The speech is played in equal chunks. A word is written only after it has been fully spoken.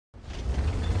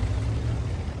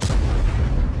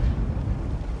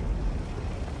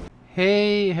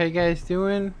Hey, how you guys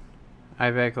doing?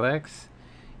 Ivac Lex.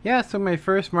 Yeah, so my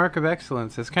first mark of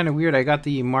excellence. It's kind of weird. I got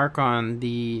the mark on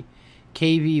the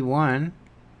KV1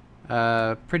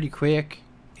 pretty quick,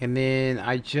 and then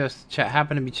I just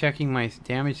happened to be checking my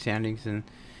damage standings and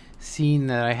seeing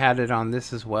that I had it on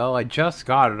this as well. I just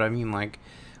got it. I mean, like,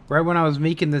 right when I was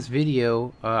making this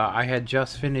video, I had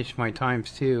just finished my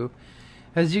times too.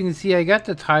 As you can see, I got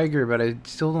the Tiger, but I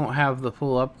still don't have the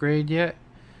full upgrade yet.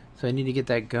 So I need to get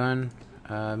that gun.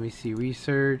 Let me see,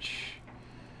 research.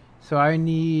 So I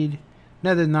need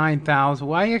another 9,000.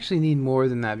 Well, I actually need more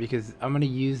than that because I'm going to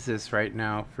use this right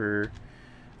now for...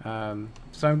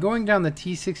 so I'm going down the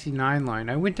T69 line.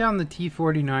 I went down the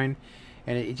T49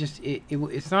 and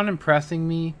it's not impressing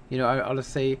me. You know, I'll just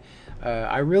say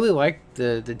I really like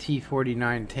the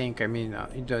T49 tank. I mean,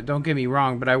 don't get me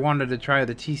wrong, but I wanted to try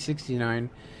the T69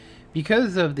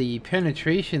 because of the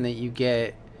penetration that you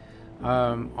get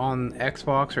on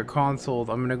Xbox or console.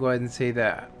 I'm gonna go ahead and say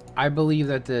that I believe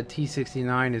that the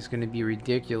T69 is going to be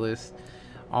ridiculous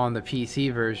on the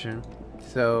PC version.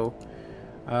 So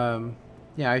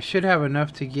yeah, I should have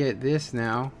enough to get this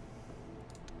now.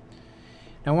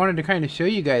 I wanted to kind of show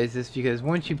you guys this because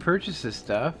once you purchase this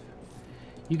stuff,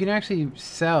 you can actually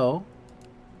sell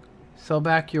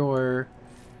back your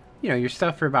your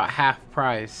stuff for about half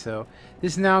price. So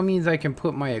this now means I can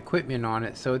put my equipment on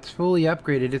it, so it's fully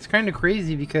upgraded. It's kind of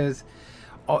crazy because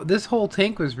this whole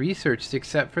tank was researched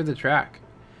except for the track.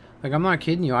 Like, I'm not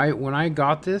kidding you. When I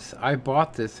got this, I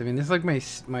bought this. I mean, this is like my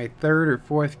third or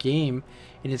fourth game,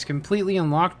 and it's completely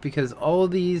unlocked because all of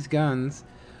these guns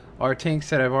are tanks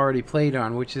that I've already played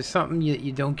on, which is something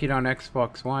you don't get on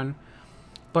Xbox One.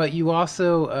 But you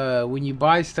also, when you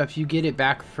buy stuff, you get it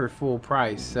back for full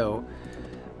price. So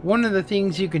one of the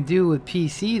things you can do with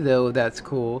PC, though, that's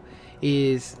cool,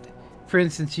 is, for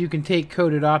instance, you can take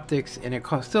coated optics and it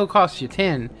still costs you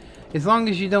 10. As long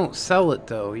as you don't sell it,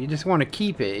 though. You just want to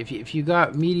keep it. If you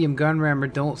got medium gun rammer,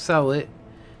 don't sell it.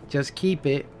 Just keep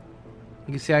it.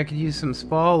 You can see I could use some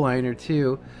spall liner,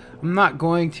 too. I'm not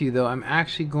going to, though. I'm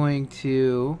actually going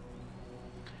to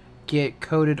get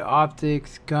coated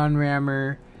optics, gun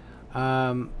rammer,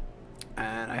 and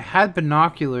I had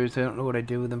binoculars. I don't know what I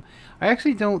did with them. I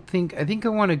think I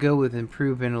want to go with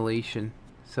improved ventilation.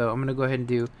 So I'm going to go ahead and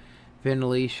do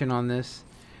ventilation on this.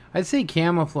 I'd say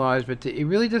camouflage, but it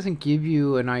really doesn't give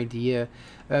you an idea.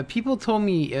 People told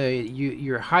me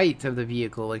your height of the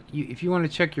vehicle. Like, if you want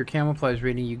to check your camouflage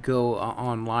rating, you go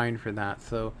online for that.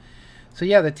 So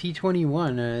yeah, the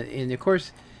T21, and of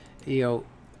course, you know,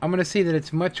 I'm going to say that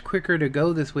it's much quicker to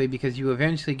go this way because you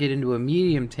eventually get into a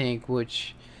medium tank,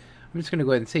 which I'm just going to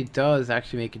go ahead and say does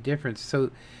actually make a difference. So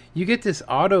you get this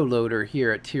auto loader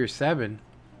here at tier 7.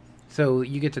 So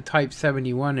you get to type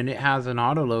 71 and it has an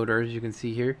auto loader, as you can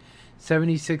see here.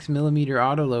 76mm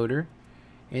auto loader.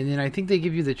 And then I think they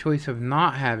give you the choice of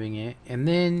not having it. And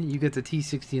then you get the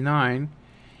T69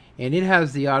 and it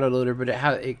has the auto loader, but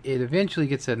it eventually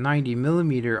gets a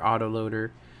 90mm auto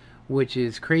loader, which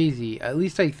is crazy. At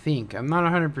least I think. I'm not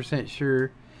 100%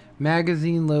 sure.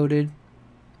 Magazine loaded.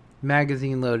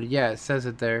 Magazine loaded. Yeah, it says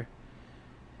it there.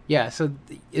 Yeah, so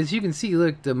as you can see,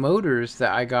 look, the motors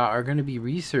that I got are going to be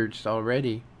researched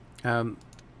already.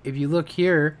 If you look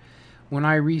here, when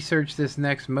I research this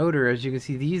next motor, as you can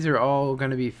see, these are all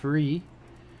going to be free.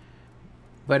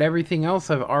 But everything else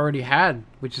I've already had,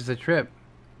 which is a trip.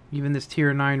 Even this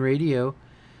tier 9 radio,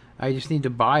 I just need to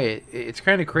buy it. It's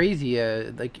kind of crazy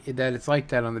like that it's like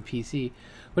that on the PC.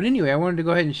 But anyway, I wanted to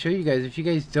go ahead and show you guys. If you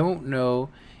guys don't know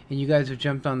and you guys have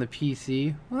jumped on the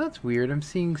PC, well, that's weird. I'm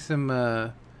seeing some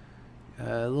a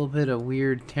little bit of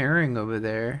weird tearing over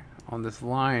there on this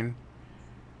line.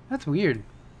 That's weird.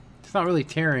 It's not really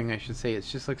tearing, I should say.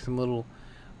 It's just like some little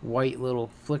white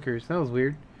little flickers. That was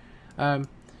weird.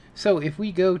 So if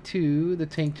we go to the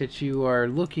tank that you are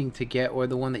looking to get, or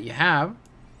the one that you have,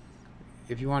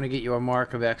 if you want to get your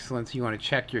mark of excellence, you want to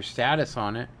check your status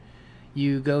on it,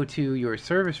 you go to your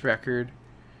service record,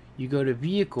 you go to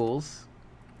vehicles,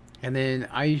 and then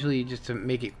I usually, just to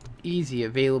make it easy,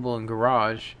 available in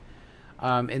garage,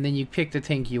 and then you pick the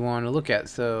tank you want to look at.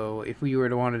 So if we were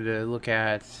to wanted to look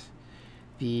at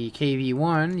the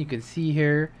KV1, you can see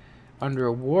here under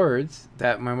awards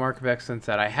that my mark of excellence,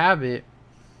 that I have it,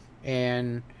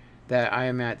 and that I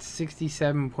am at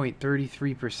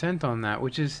 67.33% on that,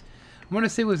 which is, I'm going to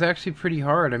say, was actually pretty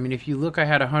hard. I mean, if you look, I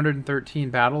had 113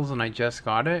 battles and I just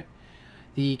got it.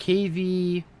 The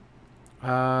KV,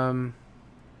 the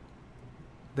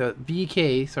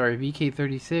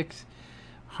VK36,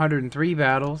 103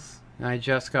 battles, and I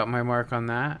just got my mark on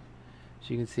that, as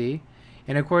you can see.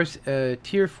 And of course,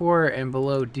 tier 4 and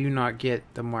below do not get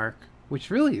the mark which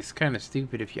really is kind of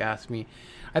stupid if you ask me.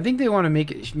 I think they want to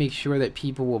make sure that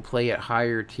people will play at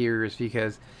higher tiers,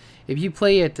 because if you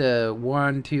play at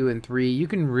 1, 2, and 3, you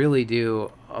can really do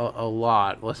a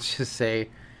lot. Let's just say,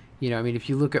 you know, I mean, if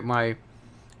you look at my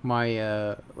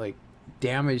like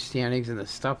damage standings and the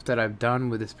stuff that I've done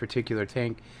with this particular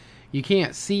tank, you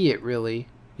can't see it really.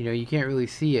 You know, you can't really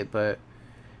see it, but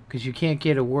because you can't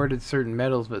get awarded certain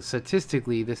medals, but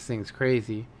statistically this thing's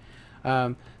crazy.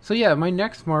 So yeah, my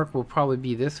next mark will probably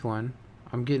be this one.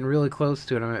 I'm getting really close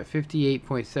to it. I'm at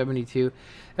 58.72.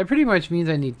 That pretty much means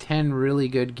I need 10 really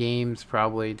good games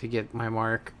probably to get my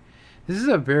mark. This is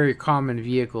a very common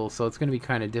vehicle, so it's going to be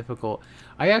kind of difficult.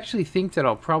 I actually think that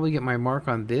I'll probably get my mark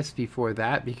on this before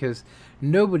that, because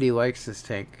nobody likes this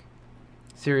tank.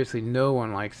 Seriously, no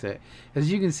one likes it.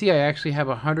 As you can see, I actually have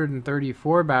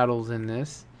 134 battles in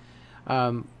this,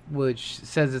 which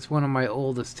says it's one of my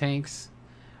oldest tanks.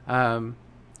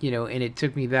 You know, and it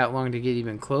took me that long to get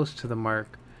even close to the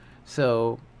mark.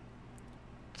 So,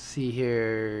 let's see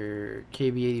here,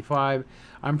 KB85.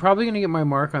 I'm probably going to get my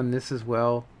mark on this as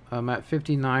well. I'm at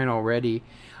 59 already.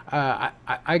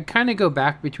 I kind of go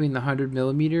back between the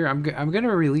 100mm. I'm going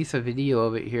to release a video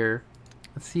of it here.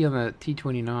 Let's see on the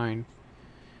T29.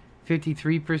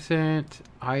 53%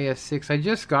 IS6. I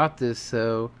just got this,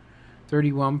 so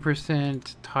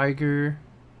 31% Tiger.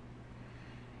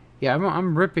 Yeah,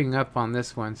 I'm ripping up on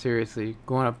this one, seriously.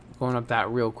 Going up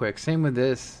that real quick. Same with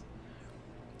this.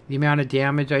 The amount of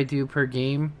damage I do per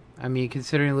game. I mean,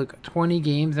 considering, look, 20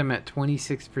 games, I'm at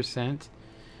 26%.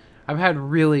 I've had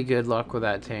really good luck with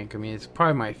that tank. I mean, it's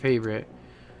probably my favorite.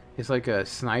 It's like a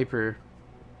sniper.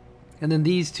 And then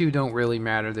these two don't really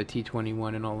matter, the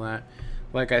T21 and all that.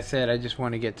 Like I said, I just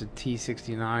want to get to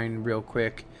T69 real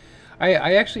quick.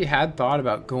 I actually had thought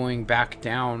about going back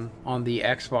down on the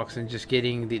Xbox and just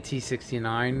getting the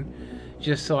T69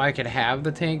 just so I could have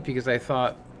the tank, because I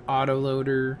thought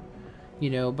autoloader,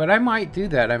 you know, but I might do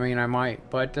that. I mean, I might.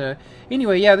 But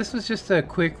anyway, yeah, this was just a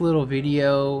quick little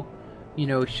video, you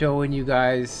know, showing you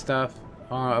guys stuff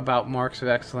about Marks of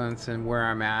Excellence and where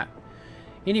I'm at.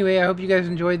 Anyway, I hope you guys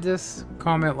enjoyed this.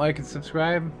 Comment, like, and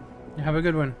subscribe. Have a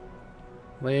good one.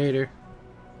 Later.